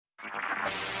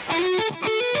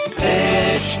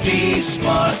HT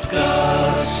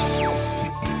Smartcast.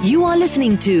 You are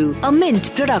listening to a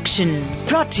Mint production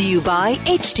brought to you by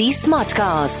HT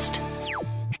Smartcast.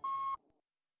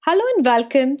 Hello and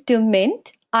welcome to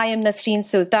Mint. I am Nasreen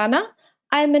Sultana.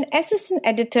 I am an assistant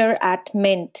editor at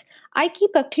Mint. I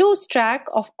keep a close track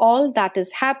of all that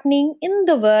is happening in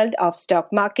the world of stock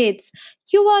markets.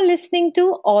 You are listening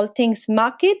to All Things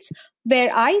Markets,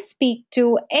 where I speak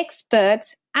to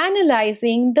experts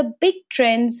analyzing the big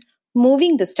trends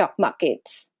moving the stock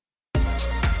markets.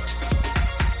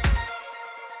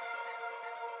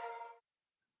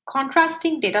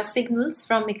 Contrasting data signals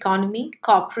from economy,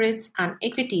 corporates, and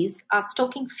equities are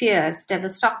stoking fears that the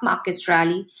stock market's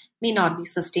rally may not be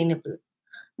sustainable.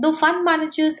 Though fund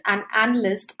managers and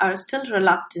analysts are still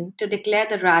reluctant to declare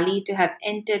the rally to have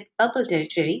entered bubble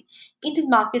territory, Indian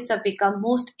markets have become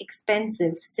most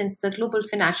expensive since the global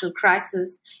financial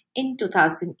crisis in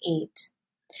 2008.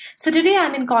 So today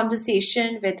I'm in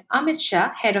conversation with Amit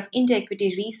Shah, Head of India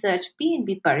Equity Research,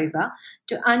 BNP Paribas,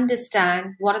 to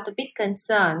understand what are the big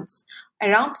concerns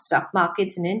around stock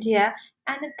markets in India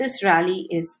and if this rally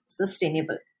is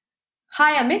sustainable.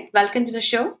 Hi Amit, welcome to the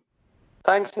show.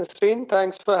 Thanks, Nasreen.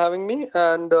 Thanks for having me,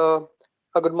 and a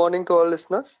good morning to all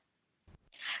listeners.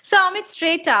 So Amit,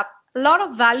 straight up, a lot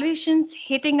of valuations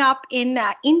hitting up in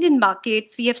Indian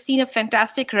markets. We have seen a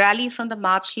fantastic rally from the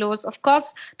March lows. Of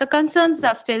course, the concerns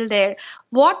are still there.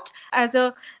 What, as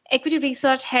a equity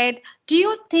research head, do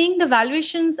you think the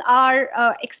valuations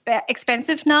are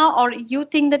expensive now, or you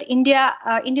think that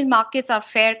Indian markets are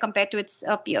fair compared to its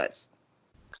peers?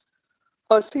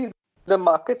 See, the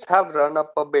markets have run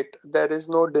up a bit. There is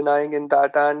no denying in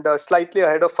that, and slightly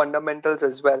ahead of fundamentals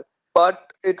as well.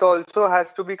 But it also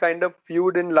has to be kind of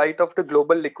viewed in light of the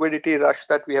global liquidity rush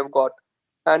that we have got.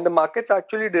 And the markets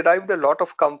actually derived a lot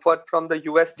of comfort from the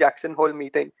US Jackson Hole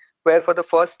meeting, where for the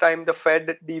first time the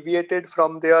Fed deviated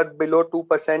from their below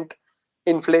 2%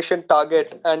 inflation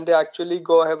target, and they actually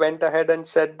went ahead and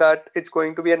said that it's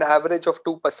going to be an average of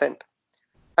 2%.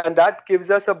 And that gives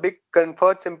us a big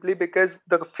comfort simply because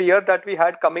the fear that we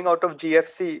had coming out of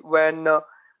GFC when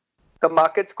the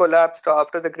markets collapsed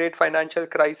after the great financial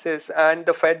crisis and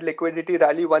the Fed liquidity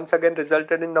rally once again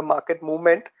resulted in the market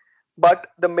movement. But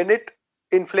the minute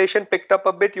inflation picked up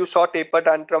a bit, you saw taper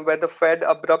tantrum where the Fed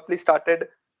abruptly started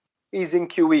easing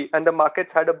QE and the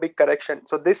markets had a big correction.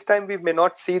 So this time we may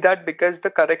not see that because the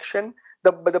correction,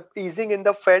 the easing in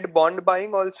the Fed bond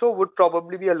buying also would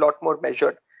probably be a lot more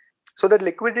measured. So the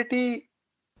liquidity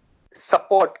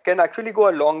support can actually go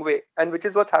a long way, and which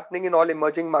is what's happening in all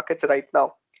emerging markets right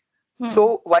now.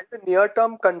 So while the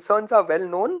near-term concerns are well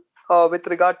known with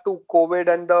regard to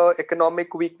COVID and the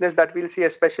economic weakness that we'll see,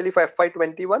 especially for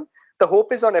FY21, the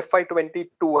hope is on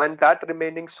FY22 and that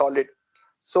remaining solid.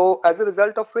 So as a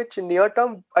result of which,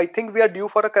 near-term, I think we are due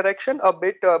for a correction a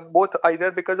bit, both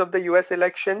either because of the US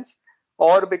elections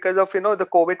or because of the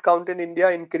COVID count in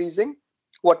India increasing.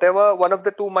 Whatever one of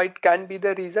the two can be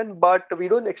the reason, but we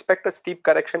don't expect a steep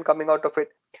correction coming out of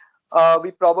it.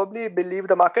 We probably believe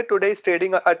the market today is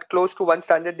trading at close to one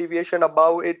standard deviation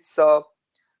above its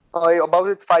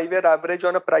 5-year average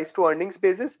on a price to earnings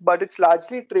basis, but it's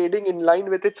largely trading in line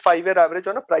with its 5-year average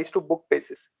on a price to book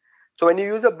basis. So when you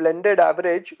use a blended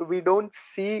average, we don't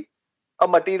see a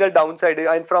material downside.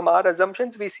 And from our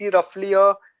assumptions, we see roughly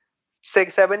a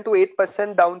 7 to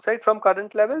 8% downside from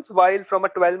current levels, while from a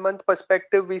 12-month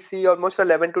perspective, we see almost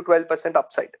 11 to 12%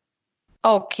 upside.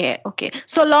 Okay.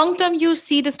 So long term, you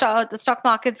see the stock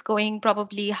markets going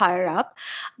probably higher up,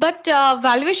 but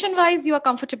valuation wise, you are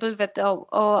comfortable with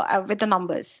the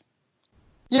numbers.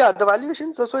 Yeah, the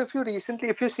valuations also. If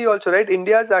you see also, right,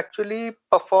 India's actually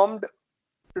performed.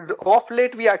 Off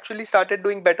late, we actually started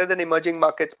doing better than emerging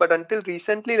markets, but until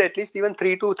recently, at least even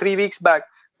 3 weeks back,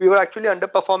 we were actually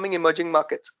underperforming emerging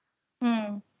markets.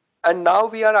 And now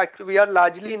we are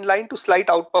largely in line to slight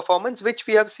outperformance, which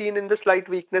we have seen in the slight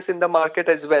weakness in the market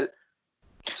as well.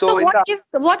 So what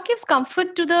gives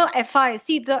comfort to the FI?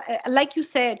 See, like you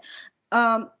said,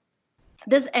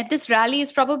 this rally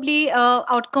is probably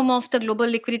outcome of the global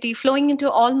liquidity flowing into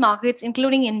all markets,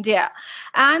 including India.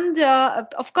 And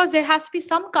of course, there has to be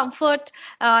some comfort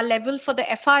level for the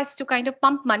FIs to kind of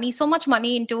pump so much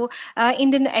money into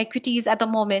Indian equities at the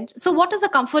moment. So what is the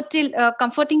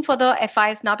comforting for the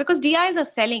FIs now? Because DIs are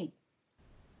selling.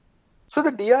 So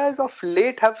the DIs of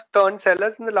late have turned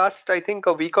sellers in the last, I think,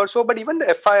 a week or so. But even the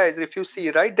FIs, if you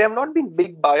see, right, they have not been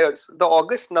big buyers. The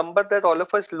August number that all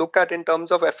of us look at in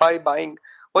terms of FI buying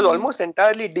was almost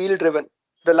entirely deal driven.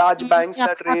 The large banks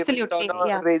that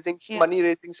money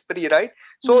raising spree, right?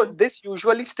 So this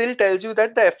usually still tells you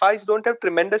that the FIs don't have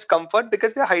tremendous comfort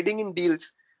because they're hiding in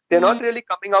deals. They're not really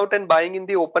coming out and buying in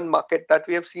the open market that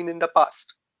we have seen in the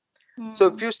past. So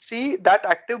if you see that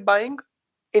active buying,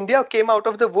 India came out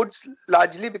of the woods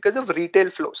largely because of retail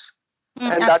flows.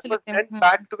 And that was then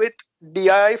backed with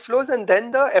DII flows, and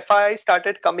then the FII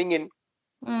started coming in.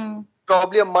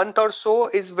 Probably a month or so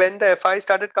is when the FII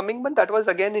started coming, but that was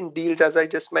again in deals, as I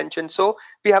just mentioned. So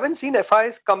we haven't seen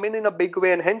FIIs come in a big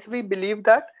way, and hence we believe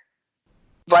that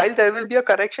while there will be a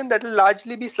correction, that will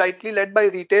largely be slightly led by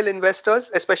retail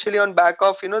investors, especially on back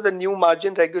of the new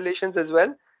margin regulations as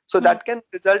well. So that can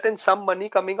result in some money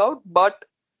coming out, but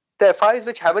the FIs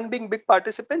which haven't been big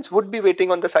participants would be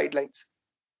waiting on the sidelines.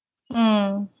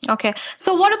 Okay.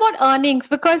 So what about earnings?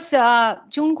 Because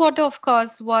June quarter, of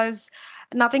course, was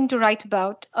nothing to write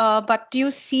about. But do you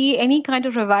see any kind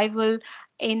of revival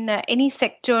in any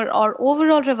sector or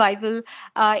overall revival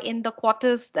in the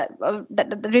quarters,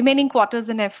 the remaining quarters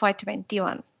in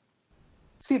FY21?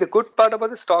 See, the good part about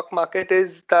the stock market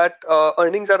is that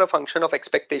earnings are a function of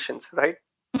expectations, right?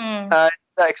 And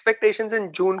the expectations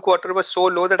in June quarter was so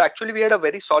low that actually we had a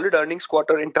very solid earnings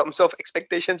quarter in terms of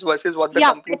expectations versus what the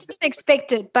companies did.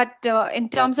 Expected, but in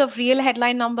terms of real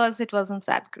headline numbers, it wasn't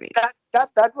that great.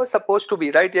 That was supposed to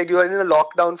be, right? You are in a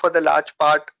lockdown for the large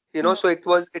part, so it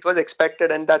was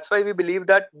expected, and that's why we believe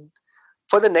that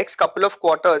for the next couple of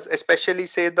quarters, especially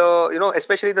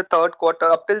especially the third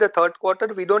quarter, up till the third quarter,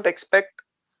 we don't expect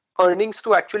earnings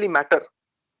to actually matter.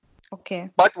 Okay.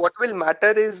 But what will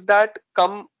matter is that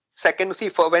come second,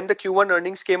 for when the Q1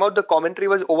 earnings came out, the commentary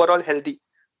was overall healthy.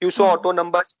 You saw auto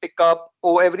numbers pick up.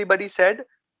 Everybody said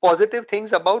positive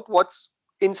things about what's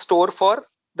in store for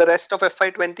the rest of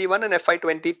FY21 and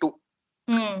FY22.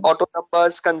 Auto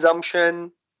numbers,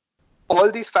 consumption,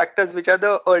 all these factors, which are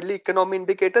the early economy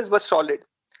indicators, were solid.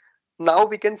 Now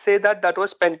we can say that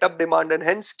was pent-up demand, and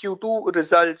hence Q2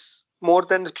 results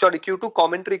Q2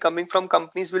 commentary coming from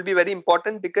companies will be very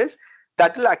important, because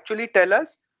that will actually tell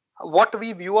us what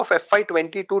we view of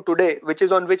FY22 today, which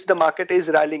is on which the market is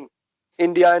rallying,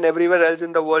 India and everywhere else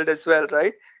in the world as well,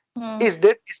 right? Is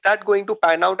that going to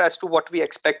pan out as to what we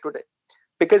expect today?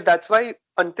 Because that's why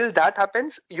until that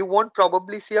happens, you won't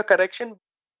probably see a correction.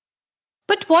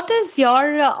 But what is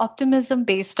your optimism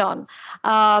based on?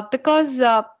 Because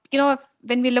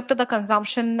when we looked at the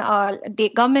consumption,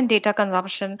 government data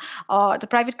consumption, or the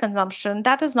private consumption,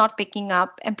 that is not picking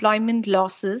up. Employment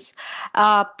losses,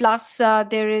 plus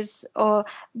there's a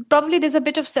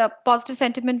bit of positive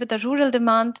sentiment with the rural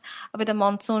demand, with the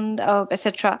monsoon,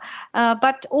 etc.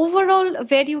 But overall,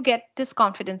 where do you get this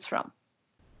confidence from?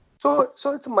 So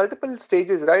it's multiple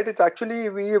stages, right? It's actually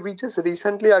we just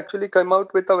recently actually came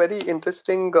out with a very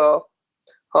interesting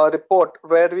report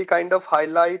where we kind of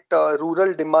highlight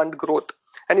rural demand growth.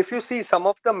 And if you see, some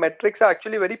of the metrics are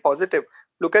actually very positive.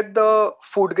 Look at the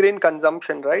food grain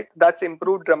consumption, right? That's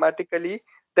improved dramatically.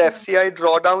 The FCI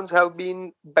drawdowns have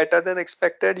been better than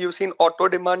expected. You've seen auto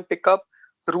demand pick up.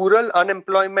 Rural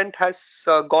unemployment has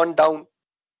gone down.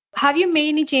 Have you made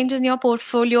any changes in your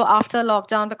portfolio after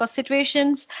lockdown? Because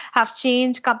situations have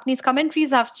changed, companies' commentaries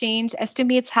have changed,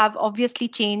 estimates have obviously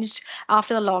changed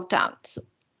after the lockdowns.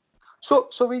 So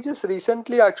we just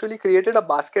recently actually created a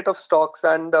basket of stocks,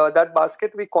 and that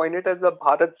basket, we coin it as the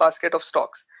Bharat basket of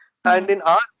stocks. And in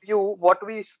our view, what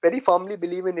we very firmly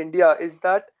believe in India is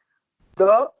that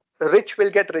the rich will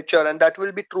get richer, and that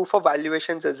will be true for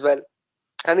valuations as well.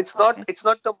 And it's not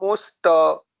the most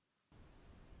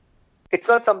it's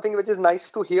not something which is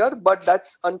nice to hear, but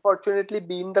that's unfortunately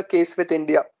been the case with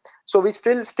India. So we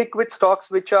still stick with stocks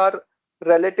which are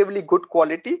relatively good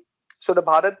quality. So the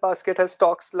Bharat basket has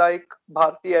stocks like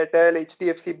Bharti Airtel,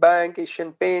 HDFC Bank,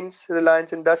 Asian Paints,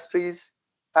 Reliance Industries,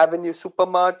 Avenue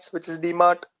Supermarts, which is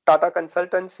DMart, Tata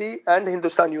Consultancy, and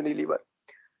Hindustan Unilever.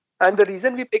 And the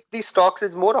reason we pick these stocks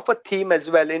is more of a theme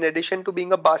as well, in addition to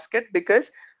being a basket,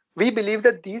 because we believe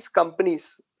that these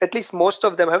companies, at least most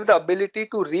of them, have the ability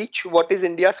to reach what is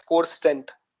India's core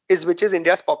strength, which is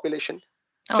India's population.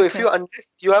 So if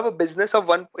you have a business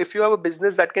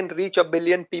that can reach 1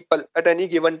 billion people at any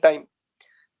given time,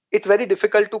 it's very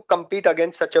difficult to compete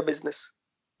against such a business.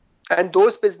 And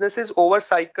those businesses over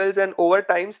cycles and over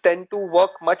times tend to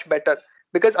work much better,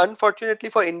 because unfortunately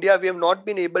for India, we have not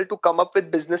been able to come up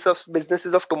with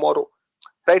businesses of tomorrow.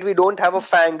 Right? We don't have a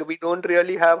FANG. We don't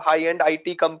really have high-end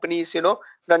IT companies,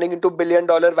 running into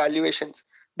billion-dollar valuations,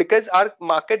 because our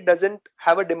market doesn't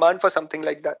have a demand for something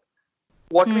like that.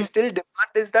 What we still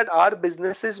demand is that our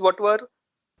businesses,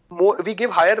 we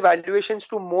give higher valuations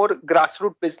to more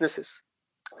grassroots businesses.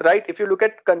 Right? If you look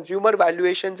at consumer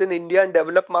valuations in India and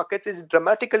developed markets, is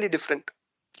dramatically different.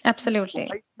 Absolutely.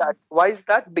 Why is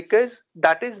that? Because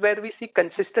that is where we see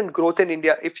consistent growth in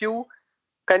India. If you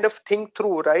kind of think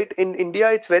through, right? In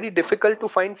India, it's very difficult to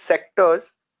find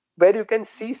sectors where you can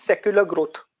see secular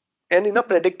growth and in a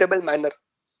predictable manner.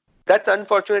 That's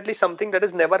unfortunately something that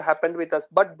has never happened with us.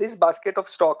 But this basket of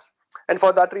stocks, and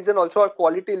for that reason also our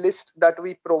quality list that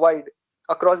we provide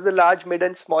across the large, mid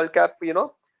and small cap,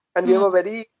 and we have a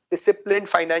very disciplined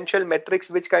financial metrics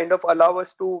which kind of allow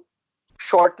us to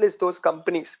shortlist those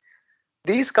companies.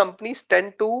 These companies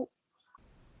tend to,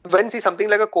 when something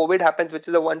like a COVID happens, which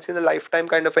is a once in a lifetime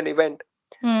kind of an event,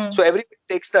 so everybody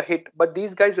takes the hit, but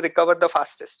these guys recover the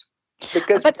fastest.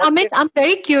 But Amit, I'm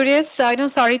very curious. I know,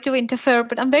 sorry to interfere,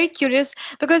 but I'm very curious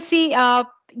because see,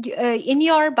 in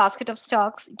your basket of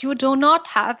stocks, you do not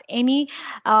have anything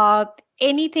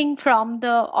from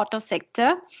the auto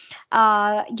sector.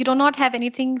 You do not have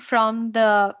anything from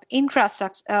the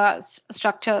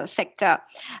infrastructure sector.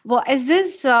 Well, is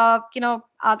this, are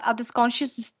this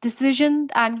conscious decision,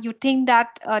 and you think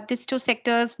that these two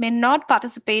sectors may not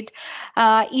participate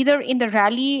either in the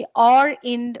rally or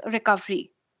in recovery?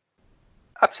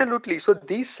 Absolutely. So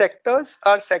these sectors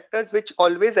are sectors which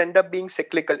always end up being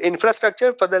cyclical.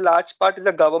 Infrastructure, for the large part, is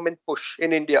a government push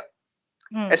in India,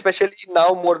 especially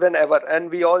now more than ever.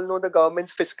 And we all know the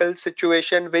government's fiscal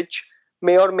situation, which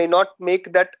may or may not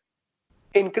make that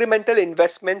incremental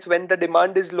investments when the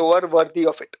demand is lower worthy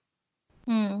of it.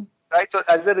 Right. So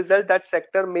as a result, that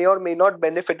sector may or may not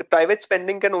benefit. Private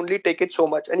spending can only take it so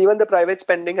much. And even the private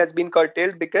spending has been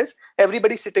curtailed because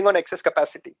everybody's sitting on excess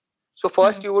capacity. So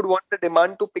first you would want the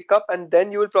demand to pick up, and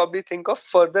then you will probably think of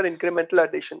further incremental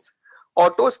additions.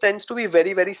 Autos tends to be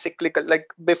very, very cyclical. Like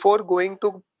before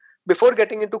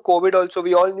getting into COVID also,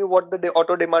 we all knew what the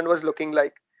auto demand was looking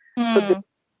like. So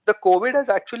the COVID has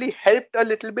actually helped a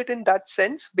little bit in that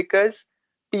sense, because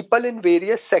people in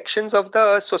various sections of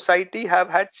the society have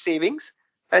had savings,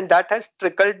 and that has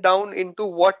trickled down into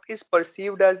what is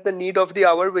perceived as the need of the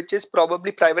hour, which is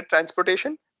probably private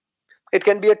transportation. It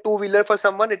can be a two-wheeler for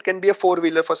someone. It can be a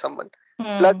four-wheeler for someone.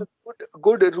 Plus,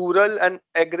 good rural and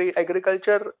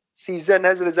agriculture season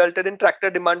has resulted in tractor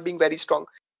demand being very strong.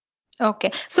 Okay.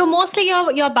 So mostly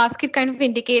your basket kind of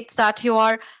indicates that you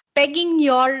are pegging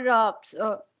your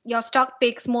stock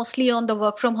picks mostly on the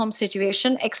work-from-home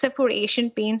situation, except for Asian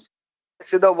Paints.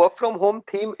 So the work-from-home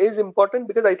theme is important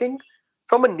because I think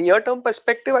from a near-term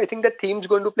perspective, I think that theme is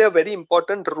going to play a very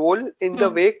important role in the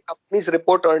way companies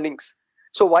report earnings.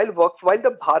 So while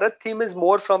the Bharat theme is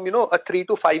more from, a 3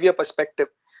 to 5 year perspective,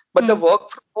 but the work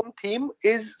from home theme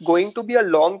is going to be a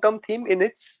long-term theme in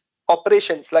its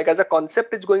operations. Like as a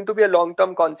concept, it's going to be a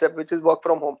long-term concept, which is work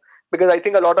from home, because I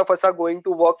think a lot of us are going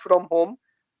to work from home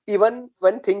even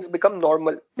when things become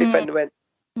normal, if and when.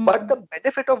 But the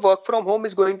benefit of work from home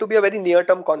is going to be a very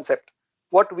near-term concept.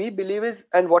 What we believe is,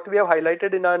 and what we have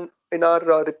highlighted in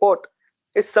our report,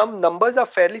 is some numbers are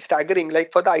fairly staggering.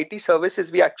 Like for the IT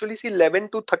services, we actually see 11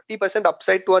 to 30%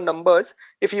 upside to our numbers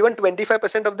if even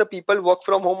 25% of the people work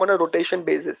from home on a rotation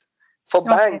basis. For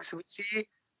banks, we see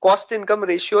cost income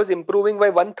ratios improving by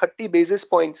 130 basis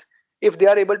points if they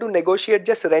are able to negotiate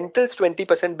just rentals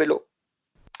 20% below.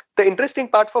 The interesting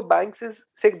part for banks is,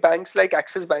 say, banks like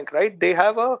Axis Bank, right? They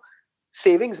have a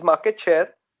savings market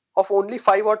share of only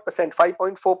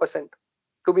 5.4%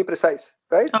 to be precise,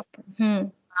 right?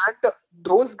 And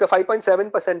those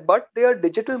 5.7%, but their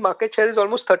digital market share is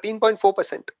almost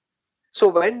 13.4%. So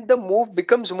when the move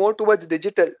becomes more towards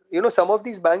digital, some of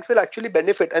these banks will actually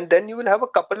benefit, and then you will have a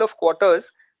couple of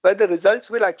quarters where the results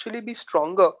will actually be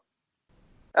stronger.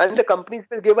 And the companies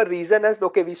will give a reason as,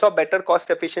 okay, we saw better cost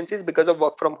efficiencies because of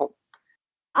work from home.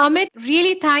 Amit,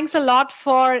 really thanks a lot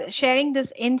for sharing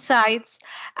these insights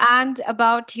and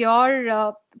about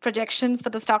your projections for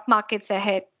the stock markets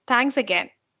ahead. Thanks again.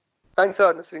 Thanks,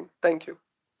 Nasreen. Thank you.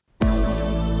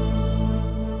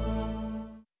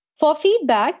 For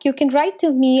feedback, you can write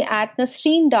to me at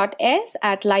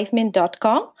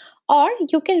nasreen.s@lifemint.com, or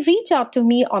you can reach out to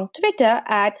me on Twitter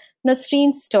at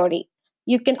Nasreen Story.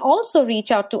 You can also reach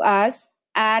out to us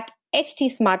at HT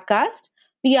Smartcast.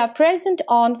 We are present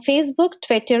on Facebook,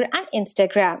 Twitter, and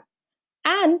Instagram.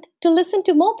 And to listen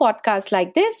to more podcasts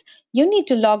like this, you need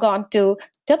to log on to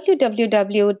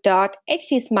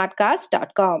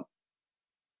www.htsmartcast.com.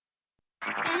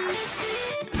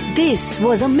 This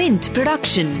was a Mint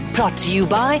production brought to you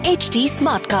by HT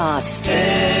Smartcast.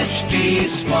 HT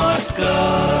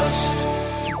Smartcast.